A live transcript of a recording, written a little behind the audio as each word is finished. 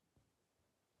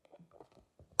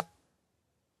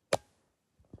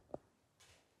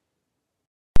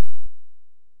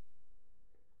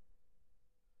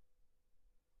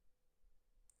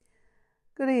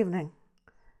Good evening.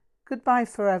 Goodbye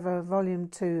Forever, Volume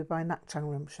 2 by Ngakpa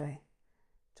Rinpoche.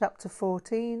 Chapter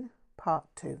 14, Part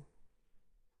 2.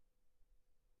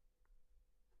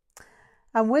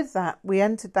 And with that we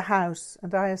entered the house,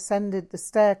 and I ascended the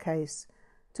staircase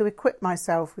to equip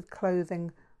myself with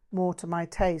clothing more to my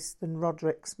taste than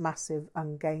Roderick's massive,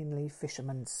 ungainly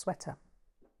fisherman's sweater.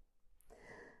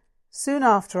 Soon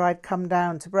after I'd come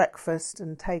down to breakfast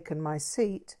and taken my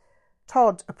seat,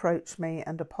 Todd approached me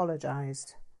and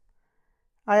apologised.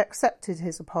 I accepted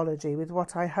his apology with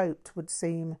what I hoped would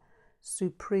seem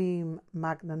supreme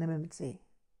magnanimity.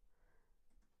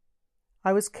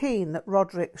 I was keen that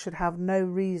Roderick should have no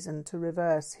reason to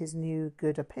reverse his new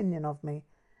good opinion of me,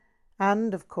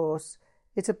 and, of course,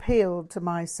 it appealed to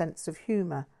my sense of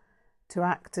humour to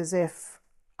act as if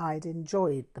I'd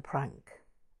enjoyed the prank.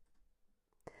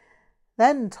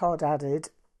 Then Todd added,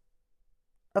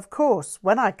 "Of course,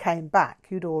 when I came back,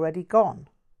 you'd already gone."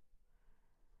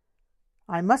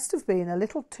 "I must have been a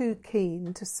little too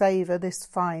keen to savour this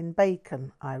fine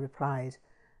bacon," I replied,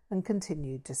 and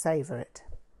continued to savour it.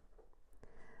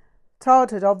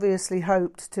 Todd had obviously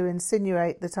hoped to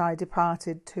insinuate that I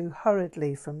departed too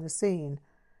hurriedly from the scene,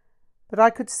 but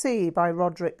I could see by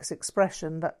Roderick's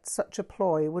expression that such a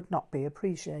ploy would not be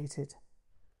appreciated.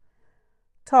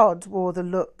 Todd wore the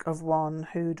look of one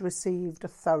who'd received a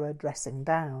thorough dressing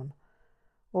down,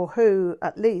 or who,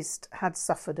 at least, had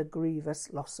suffered a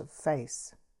grievous loss of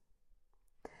face.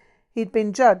 He'd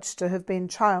been judged to have been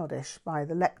childish by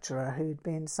the lecturer who'd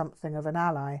been something of an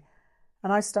ally,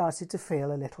 and I started to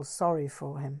feel a little sorry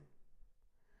for him.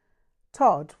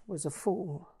 Todd was a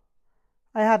fool.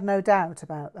 I had no doubt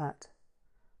about that.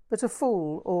 But a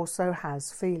fool also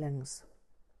has feelings.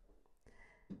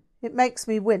 It makes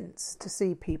me wince to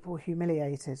see people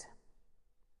humiliated.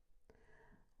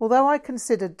 Although I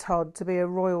considered Todd to be a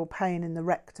royal pain in the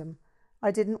rectum, I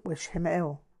didn't wish him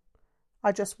ill.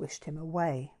 I just wished him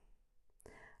away.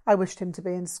 I wished him to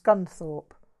be in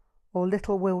Scunthorpe, or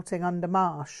Little Wilting under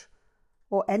Marsh,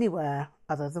 or anywhere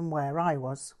other than where I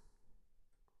was.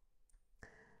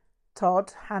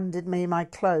 Todd handed me my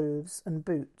clothes and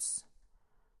boots.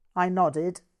 I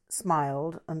nodded,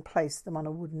 smiled, and placed them on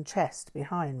a wooden chest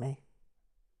behind me.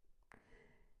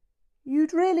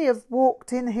 "You'd really have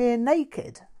walked in here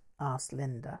naked?" asked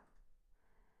Linda.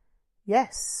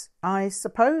 "Yes, I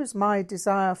suppose my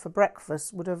desire for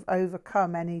breakfast would have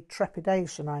overcome any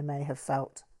trepidation I may have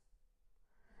felt."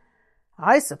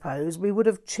 "I suppose we would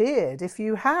have cheered if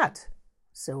you had,"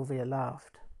 Sylvia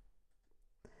laughed.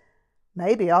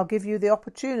 "Maybe I'll give you the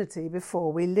opportunity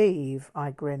before we leave,"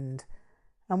 I grinned,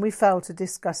 and we fell to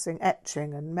discussing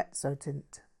etching and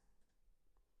mezzotint.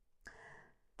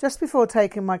 Just before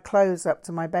taking my clothes up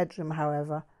to my bedroom,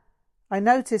 however, I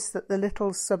noticed that the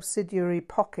little subsidiary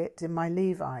pocket in my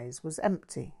Levi's was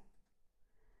empty.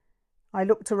 I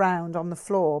looked around on the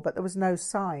floor, but there was no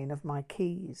sign of my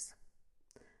keys.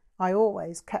 I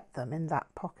always kept them in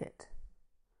that pocket.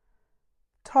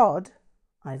 "Todd,"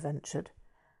 I ventured,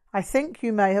 "I think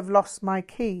you may have lost my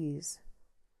keys.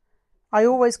 I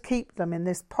always keep them in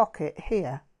this pocket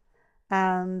here,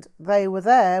 and they were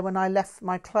there when I left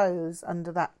my clothes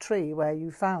under that tree where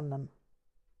you found them.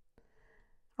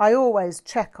 I always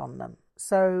check on them,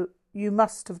 so you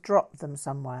must have dropped them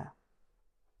somewhere."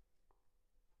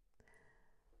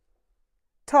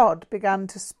 Todd began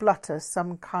to splutter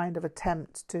some kind of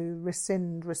attempt to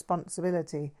rescind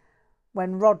responsibility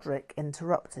when Roderick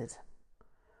interrupted.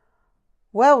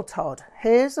 "Well, Todd,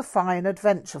 here's a fine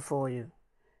adventure for you.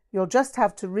 You'll just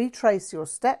have to retrace your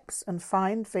steps and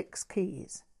find Vic's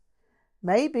keys.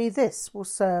 Maybe this will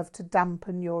serve to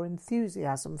dampen your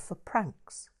enthusiasm for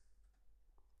pranks."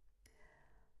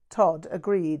 Todd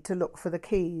agreed to look for the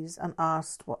keys and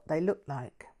asked what they looked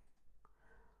like.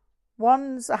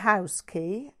 "One's a house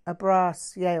key, a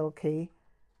brass Yale key,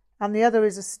 and the other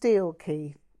is a steel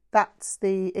key. That's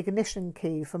the ignition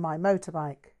key for my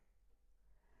motorbike."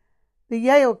 "The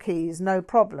Yale key's no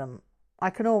problem. I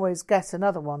can always get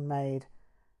another one made.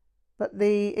 But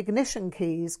the ignition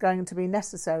key's going to be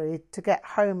necessary to get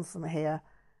home from here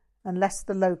unless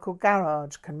the local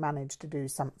garage can manage to do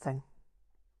something.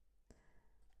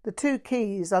 The two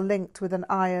keys are linked with an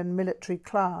iron military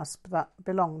clasp that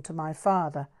belonged to my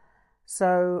father,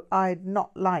 so I'd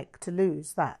not like to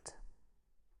lose that."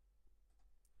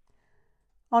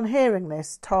 On hearing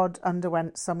this, Todd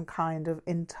underwent some kind of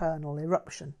internal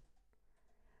eruption.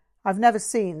 I've never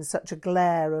seen such a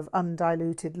glare of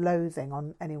undiluted loathing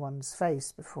on anyone's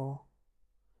face before.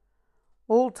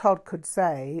 All Todd could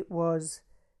say was,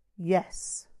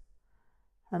 "Yes,"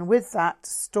 and with that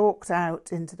stalked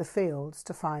out into the fields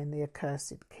to find the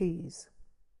accursed keys.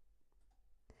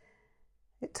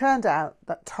 It turned out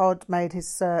that Todd made his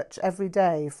search every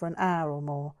day for an hour or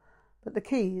more, but the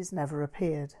keys never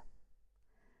appeared.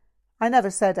 I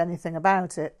never said anything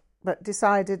about it, but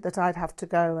decided that I'd have to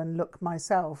go and look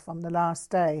myself on the last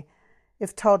day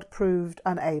if Todd proved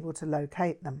unable to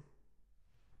locate them.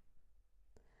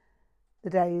 The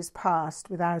days passed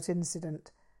without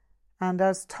incident, and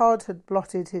as Todd had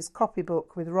blotted his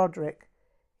copybook with Roderick,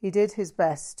 he did his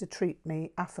best to treat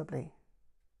me affably.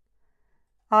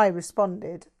 I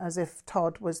responded as if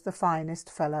Todd was the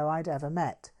finest fellow I'd ever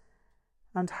met,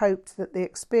 and hoped that the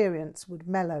experience would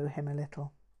mellow him a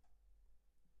little.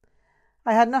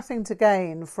 I had nothing to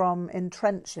gain from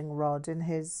entrenching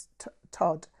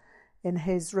Todd in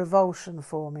his revulsion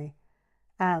for me,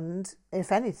 and,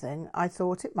 if anything, I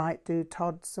thought it might do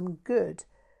Todd some good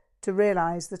to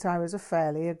realise that I was a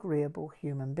fairly agreeable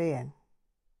human being.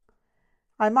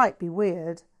 I might be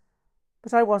weird,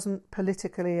 but I wasn't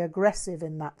politically aggressive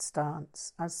in that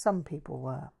stance, as some people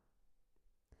were.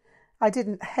 I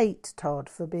didn't hate Todd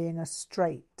for being a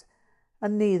straight,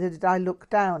 and neither did I look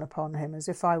down upon him as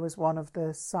if I was one of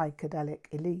the psychedelic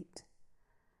elite.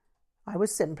 I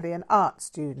was simply an art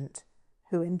student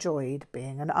who enjoyed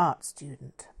being an art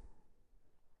student.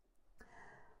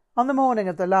 On the morning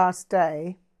of the last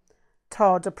day,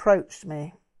 Todd approached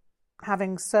me,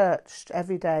 having searched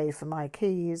every day for my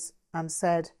keys, and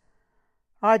said,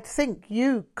 "I'd think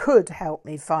you could help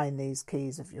me find these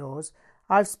keys of yours.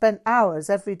 I've spent hours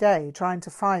every day trying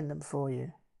to find them for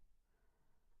you."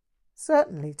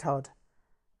 "Certainly, Todd.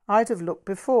 I'd have looked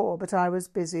before, but I was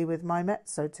busy with my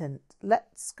mezzotint.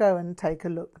 Let's go and take a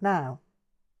look now."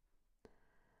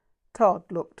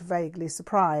 Todd looked vaguely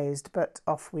surprised, but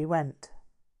off we went.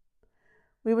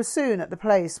 We were soon at the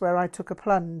place where I took a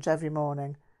plunge every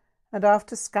morning, and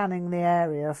after scanning the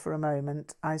area for a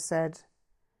moment, I said,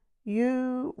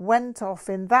 "You went off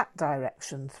in that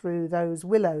direction through those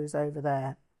willows over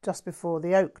there, just before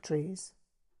the oak trees."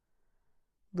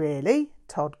 "Really?"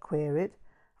 Todd queried.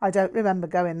 "I don't remember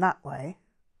going that way."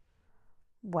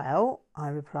 "Well," I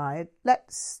replied,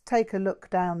 "let's take a look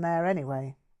down there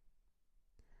anyway."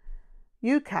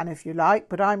 "You can if you like,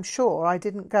 but I'm sure I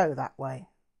didn't go that way."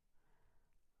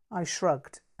 I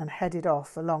shrugged and headed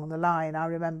off along the line I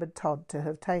remembered Todd to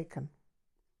have taken.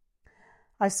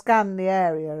 I scanned the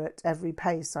area at every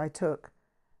pace I took,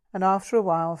 and after a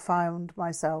while found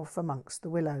myself amongst the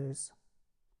willows.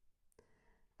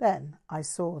 Then I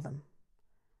saw them.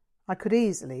 I could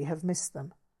easily have missed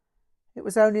them. It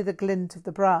was only the glint of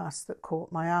the brass that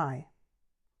caught my eye.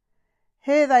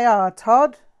 "Here they are,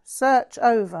 Todd. Search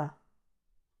over."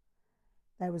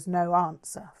 There was no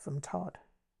answer from Todd.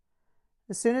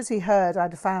 As soon as he heard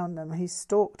I'd found them, he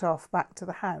stalked off back to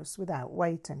the house without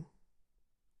waiting.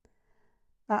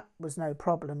 That was no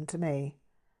problem to me,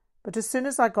 but as soon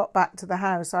as I got back to the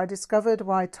house, I discovered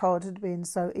why Todd had been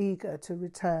so eager to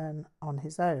return on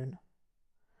his own.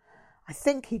 I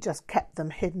think he just kept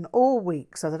them hidden all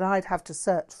week so that I'd have to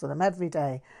search for them every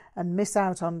day and miss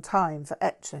out on time for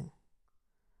etching.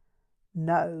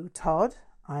 "No, Todd,"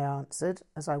 I answered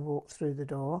as I walked through the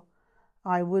door.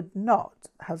 "I would not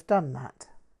have done that."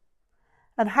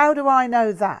 "And how do I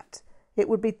know that? It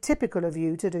would be typical of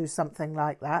you to do something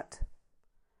like that."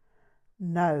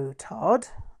 "No, Todd,"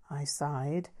 I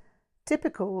sighed.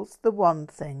 "Typical's the one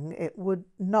thing it would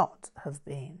not have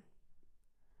been."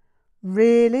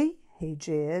 "Really?" he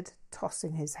jeered,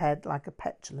 tossing his head like a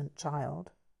petulant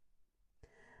child.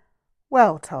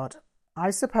 "Well, Todd,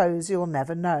 I suppose you'll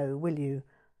never know, will you?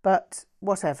 But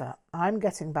whatever, I'm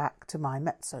getting back to my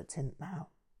mezzotint now."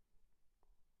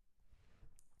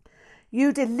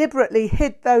 "You deliberately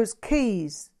hid those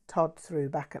keys," Todd threw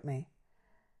back at me.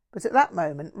 But at that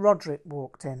moment Roderick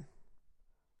walked in.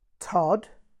 "Todd,"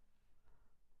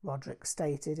 Roderick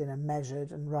stated in a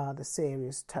measured and rather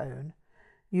serious tone,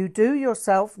 "you do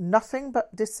yourself nothing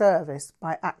but disservice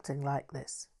by acting like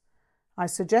this. I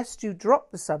suggest you drop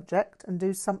the subject and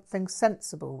do something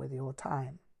sensible with your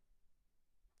time."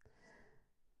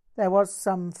 There was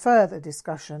some further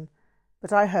discussion,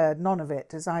 but I heard none of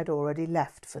it as I'd already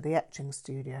left for the etching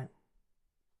studio.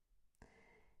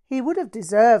 "He would have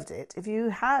deserved it if you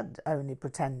had only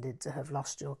pretended to have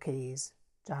lost your keys,"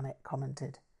 Janet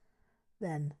commented.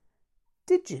 Then,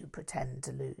 "Did you pretend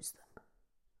to lose them?"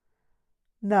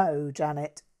 "No,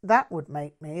 Janet, that would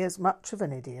make me as much of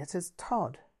an idiot as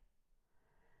Todd."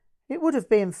 "It would have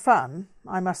been fun,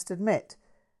 I must admit,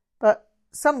 but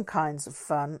some kinds of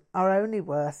fun are only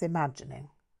worth imagining.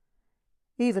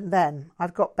 Even then,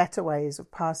 I've got better ways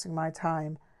of passing my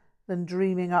time than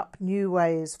dreaming up new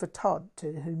ways for Todd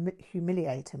to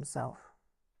humiliate himself."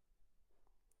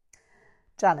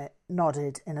 Janet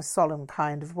nodded in a solemn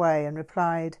kind of way and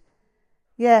replied,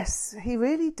 Yes, he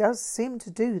really does seem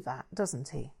to do that, doesn't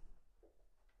he?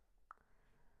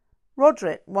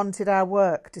 Roderick wanted our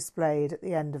work displayed at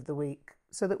the end of the week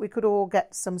so that we could all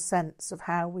get some sense of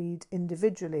how we'd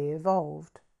individually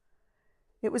evolved.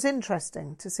 It was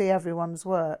interesting to see everyone's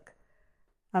work,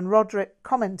 and Roderick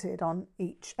commented on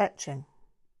each etching.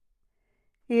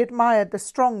 He admired the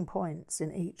strong points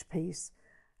in each piece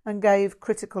and gave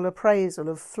critical appraisal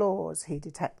of flaws he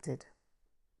detected.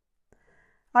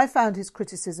 I found his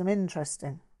criticism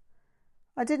interesting.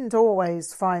 I didn't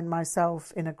always find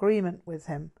myself in agreement with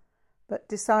him, but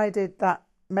decided that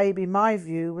maybe my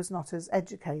view was not as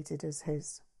educated as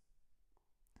his.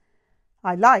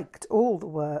 I liked all the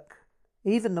work,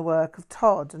 even the work of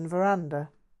Todd and Veranda.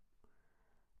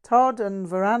 Todd and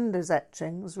Veranda's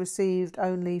etchings received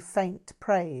only faint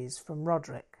praise from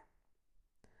Roderick.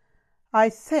 I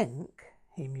think,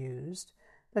 he mused,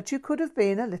 that you could have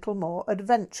been a little more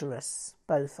adventurous,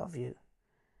 both of you.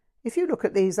 If you look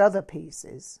at these other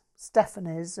pieces,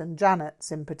 Stephanie's and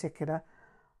Janet's in particular,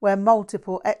 where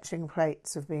multiple etching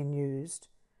plates have been used,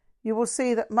 you will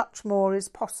see that much more is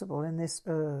possible in this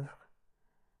oeuvre.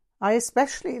 I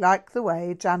especially like the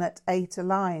way Janet ate a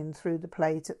line through the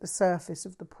plate at the surface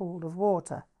of the pool of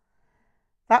water.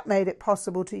 That made it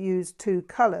possible to use two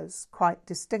colours quite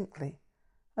distinctly,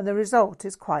 and the result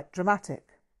is quite dramatic.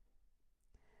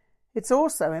 It's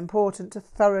also important to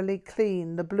thoroughly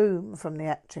clean the bloom from the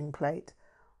etching plate,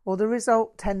 or the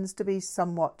result tends to be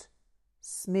somewhat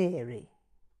smeary.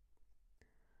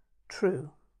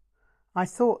 True, I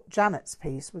thought Janet's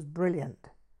piece was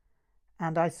brilliant,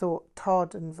 and I thought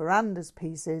Todd and Veranda's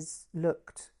pieces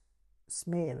looked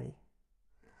smeary.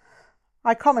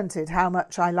 I commented how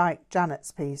much I liked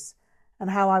Janet's piece,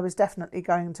 and how I was definitely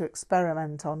going to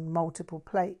experiment on multiple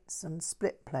plates and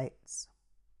split plates.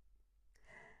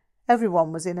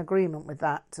 Everyone was in agreement with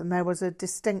that, and there was a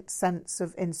distinct sense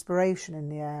of inspiration in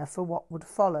the air for what would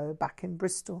follow back in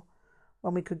Bristol,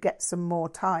 when we could get some more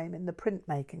time in the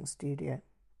printmaking studio.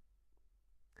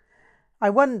 I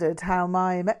wondered how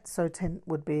my mezzotint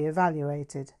would be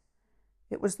evaluated.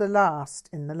 It was the last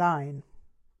in the line.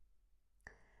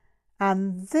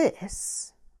 "And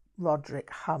this," Roderick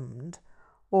hummed,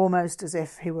 almost as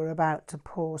if he were about to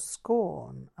pour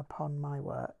scorn upon my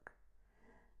work,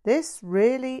 "this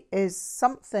really is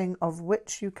something of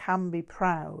which you can be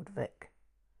proud, Vic.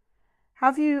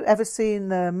 Have you ever seen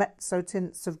the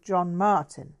mezzotints of John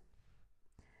Martin?"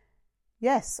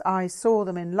 "Yes, I saw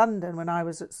them in London when I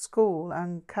was at school,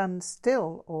 and can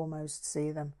still almost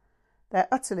see them. They're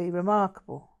utterly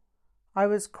remarkable. I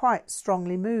was quite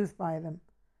strongly moved by them.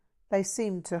 They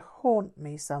seem to haunt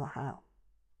me somehow."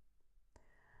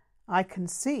 "I can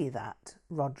see that,"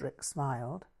 Roderick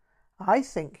smiled. "I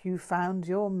think you found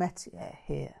your métier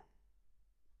here."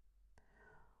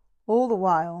 All the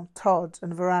while, Todd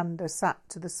and Veranda sat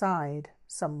to the side,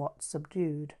 somewhat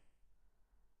subdued.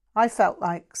 I felt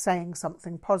like saying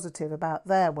something positive about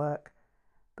their work,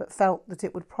 but felt that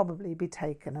it would probably be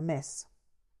taken amiss.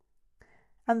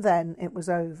 And then it was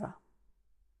over.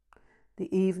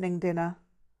 The evening dinner,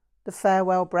 the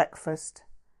farewell breakfast,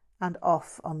 and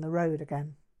off on the road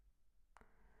again.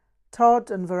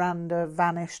 Todd and Veranda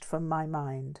vanished from my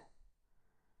mind.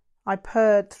 I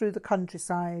purred through the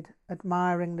countryside,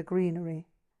 admiring the greenery,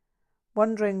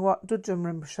 wondering what Düd'jom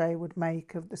Rinpoche would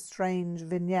make of the strange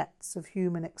vignettes of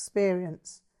human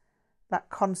experience that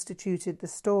constituted the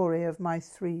story of my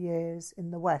 3 years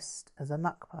in the West as a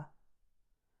Ngakpa.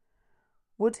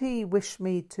 Would he wish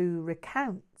me to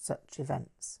recount such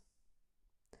events?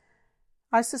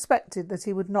 I suspected that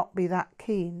he would not be that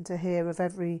keen to hear of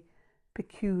every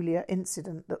peculiar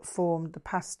incident that formed the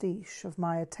pastiche of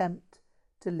my attempt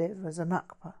to live as a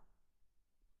Ngakpa.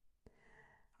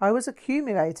 I was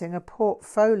accumulating a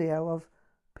portfolio of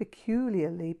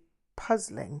peculiarly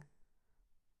puzzling,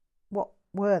 what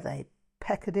were they,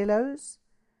 peccadillos,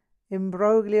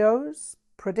 imbroglios,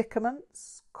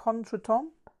 predicaments,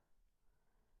 contretemps?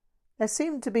 There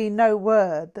seemed to be no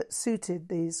word that suited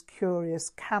these curious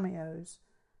cameos,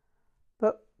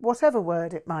 but whatever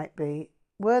word it might be,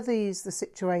 were these the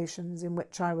situations in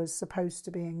which I was supposed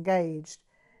to be engaged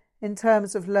in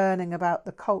terms of learning about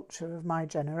the culture of my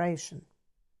generation?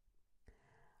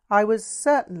 I was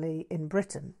certainly in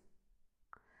Britain.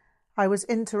 I was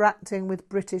interacting with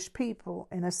British people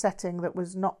in a setting that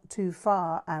was not too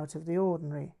far out of the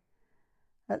ordinary,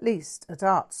 at least at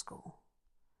art school.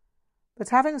 But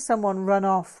having someone run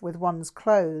off with one's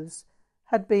clothes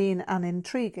had been an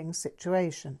intriguing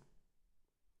situation.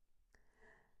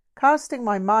 Casting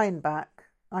my mind back,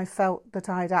 I felt that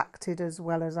I'd acted as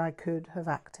well as I could have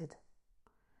acted.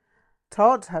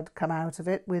 Todd had come out of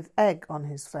it with egg on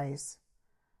his face.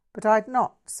 but I'd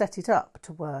not set it up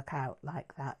to work out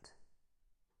like that.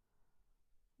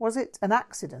 Was it an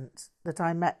accident that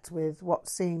I met with what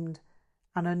seemed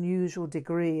an unusual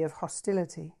degree of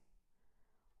hostility?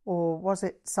 Or was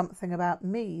it something about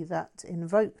me that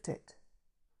invoked it?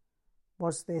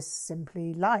 Was this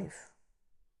simply life?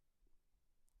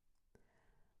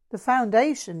 The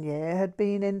foundation year had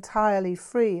been entirely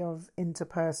free of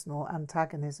interpersonal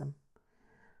antagonism,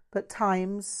 but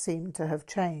times seemed to have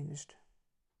changed.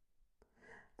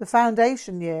 The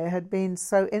foundation year had been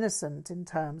so innocent in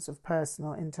terms of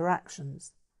personal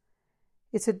interactions.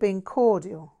 It had been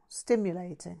cordial,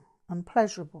 stimulating, and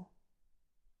pleasurable.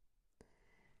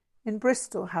 In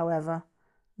Bristol, however,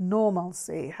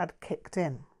 normalcy had kicked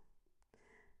in.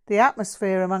 The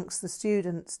atmosphere amongst the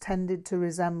students tended to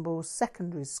resemble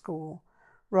secondary school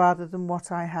rather than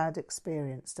what I had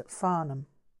experienced at Farnham.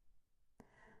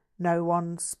 No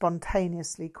one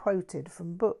spontaneously quoted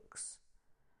from books.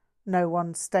 No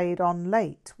one stayed on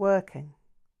late working.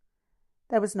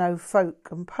 There was no folk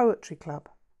and poetry club.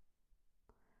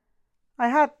 I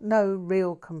had no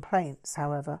real complaints,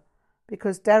 however,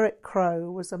 because Derek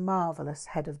Crowe was a marvellous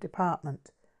head of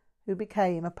department who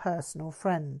became a personal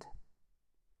friend.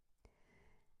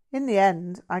 In the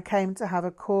end, I came to have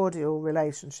a cordial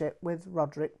relationship with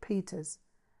Roderick Peters,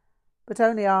 but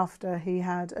only after he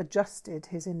had adjusted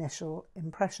his initial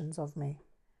impressions of me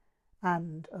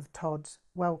and of Todd's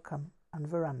Welcome and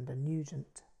Veranda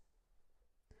Nugent.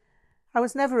 I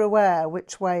was never aware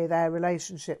which way their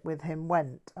relationship with him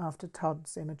went after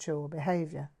Todd's immature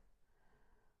behaviour.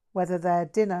 Whether their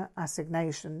dinner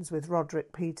assignations with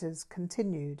Roderick Peters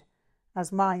continued,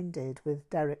 as mine did with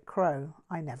Derek Crowe,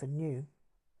 I never knew.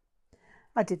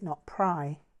 I did not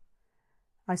pry.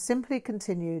 I simply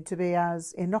continued to be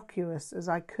as innocuous as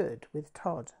I could with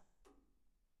Todd.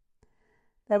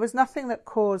 There was nothing that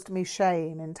caused me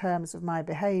shame in terms of my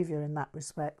behaviour in that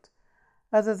respect,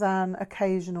 other than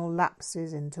occasional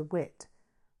lapses into wit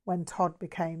when Todd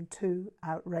became too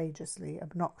outrageously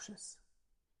obnoxious.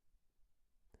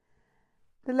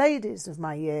 The ladies of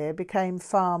my year became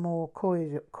far more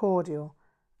cordial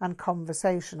and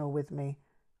conversational with me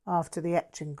after the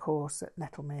etching course at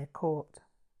Nettlemere Court.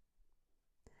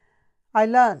 I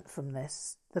learnt from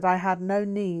this that I had no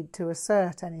need to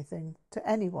assert anything to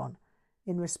anyone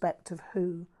in respect of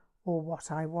who or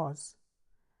what I was.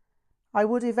 I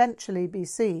would eventually be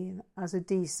seen as a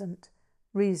decent,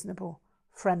 reasonable,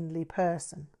 friendly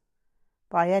person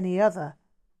by any other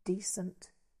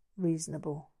decent,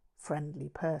 reasonable, friendly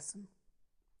person.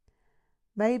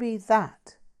 Maybe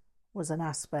that was an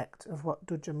aspect of what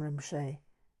Düd'jom Rinpoche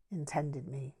intended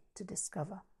me to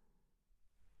discover.